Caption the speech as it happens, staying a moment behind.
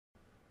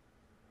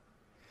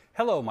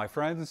Hello, my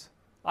friends.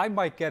 I'm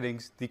Mike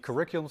Gettings, the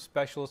Curriculum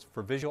Specialist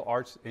for Visual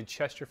Arts in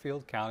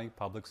Chesterfield County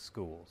Public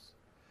Schools.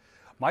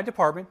 My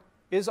department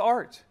is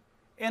art,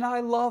 and I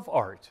love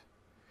art.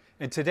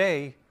 And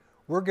today,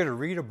 we're going to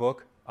read a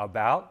book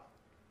about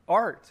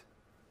art.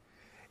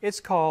 It's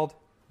called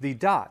The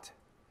Dot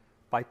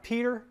by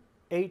Peter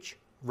H.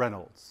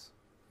 Reynolds.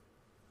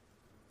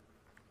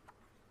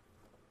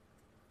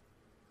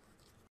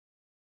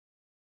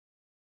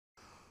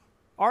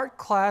 Art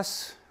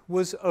class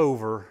was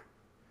over,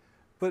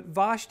 but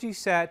Vashti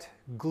sat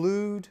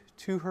glued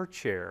to her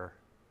chair.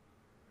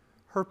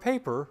 Her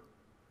paper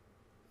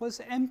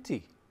was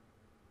empty.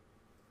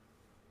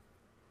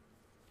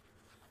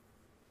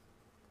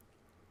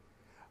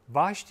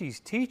 Vashti's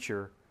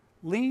teacher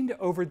leaned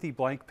over the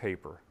blank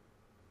paper.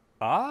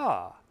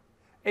 "Ah,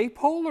 a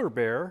polar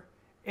bear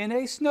in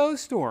a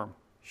snowstorm,"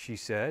 she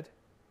said.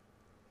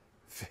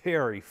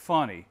 "Very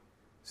funny,"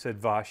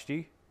 said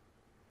Vashti.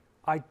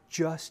 "I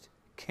just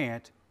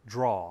can't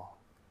draw."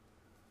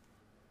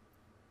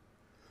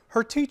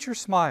 Her teacher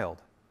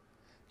smiled.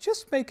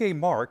 "Just make a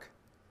mark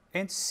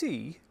and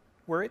see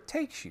where it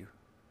takes you."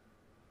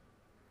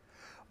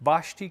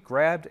 Vashti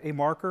grabbed a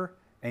marker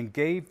and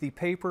gave the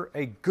paper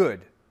a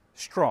good,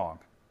 strong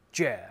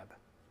jab.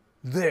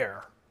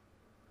 There.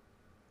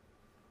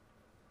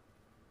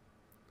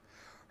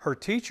 Her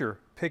teacher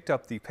picked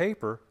up the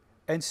paper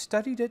and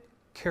studied it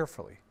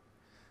carefully.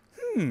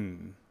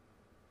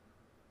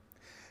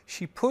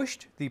 She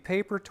pushed the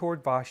paper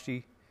toward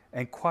Vashti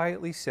and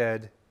quietly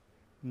said,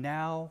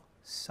 "Now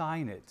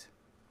sign it."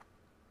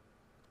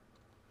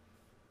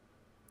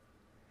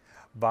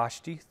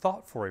 Vashti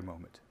thought for a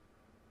moment.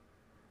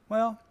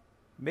 "Well,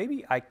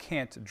 maybe I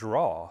can't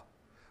draw,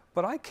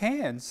 but I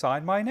can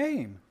sign my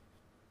name."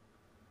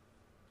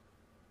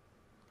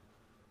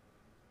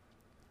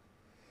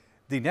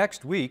 The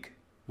next week,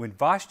 when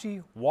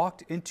Vashti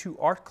walked into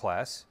art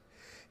class,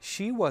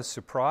 she was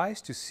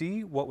surprised to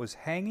see what was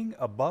hanging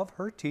above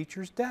her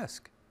teacher's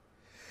desk.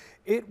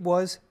 It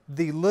was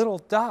the little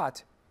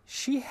dot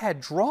she had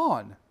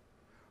drawn.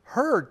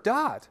 Her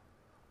dot,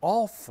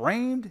 all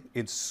framed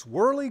in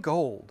swirly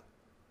gold.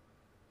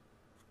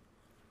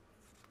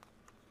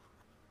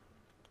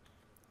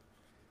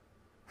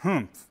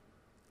 "Humph,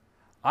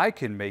 I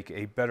can make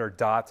a better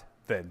dot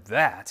than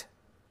that."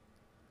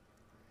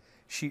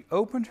 She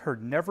opened her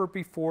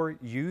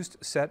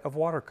never-before-used set of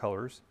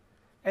watercolors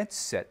and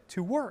set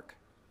to work.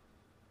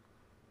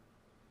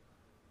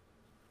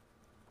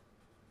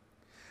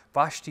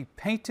 Vashti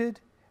painted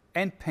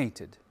and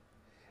painted.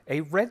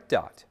 A red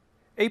dot,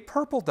 a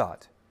purple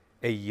dot,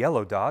 a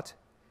yellow dot,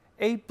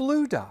 a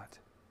blue dot.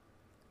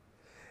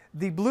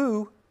 The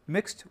blue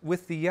mixed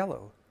with the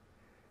yellow.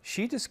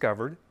 She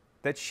discovered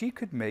that she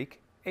could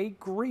make a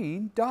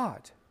green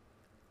dot.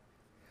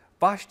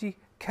 Vashti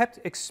kept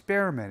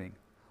experimenting.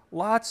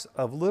 Lots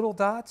of little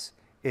dots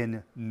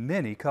in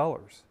many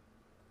colors.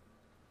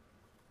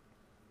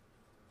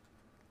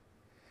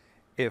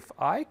 If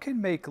I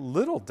can make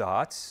little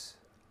dots,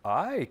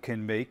 I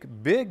can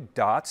make big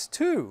dots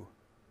too.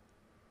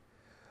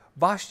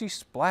 Vashti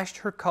splashed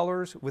her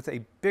colors with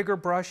a bigger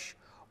brush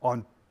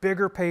on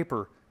bigger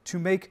paper to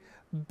make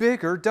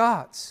bigger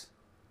dots.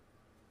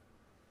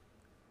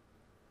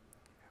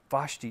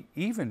 Vashti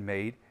even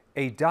made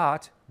a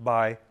dot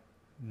by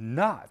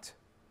not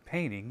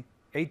painting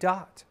a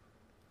dot.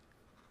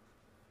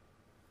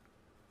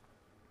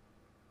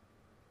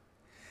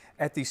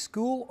 At the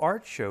school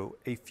art show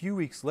a few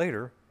weeks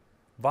later,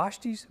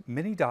 Vashti's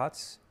mini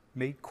dots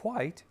made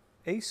quite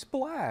a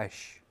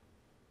splash.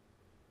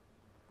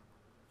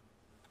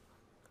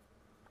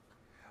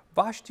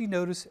 Vashti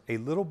noticed a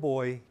little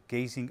boy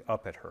gazing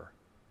up at her.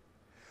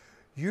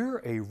 "You're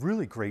a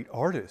really great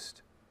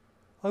artist.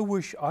 I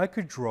wish I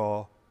could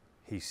draw,"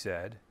 he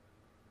said.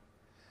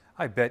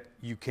 "I bet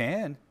you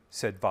can,"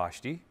 said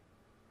Vashti.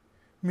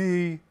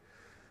 "Me?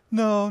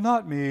 No,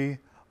 not me.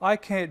 I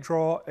can't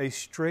draw a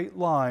straight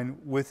line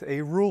with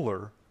a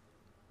ruler."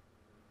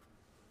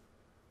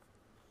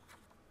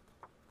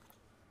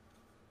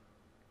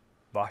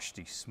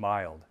 Vashti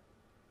smiled.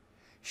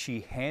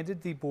 She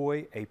handed the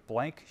boy a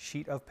blank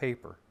sheet of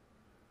paper.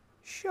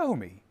 "Show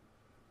me."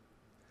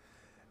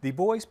 The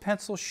boy's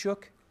pencil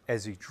shook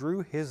as he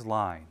drew his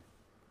line.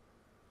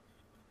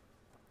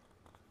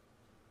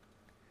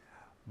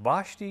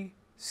 Vashti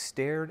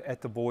stared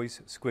at the boy's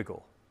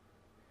squiggle,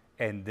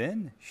 and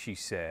then she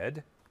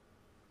said,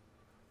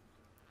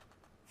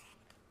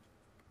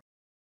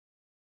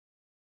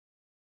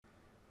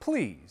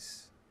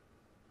 "Please,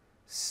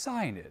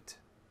 sign it."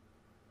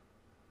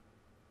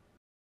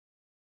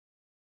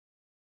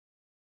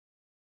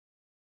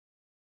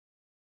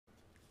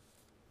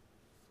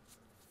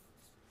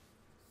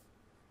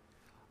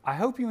 I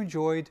hope you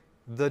enjoyed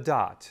The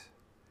Dot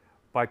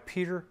by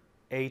Peter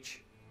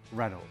H.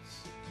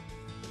 Reynolds.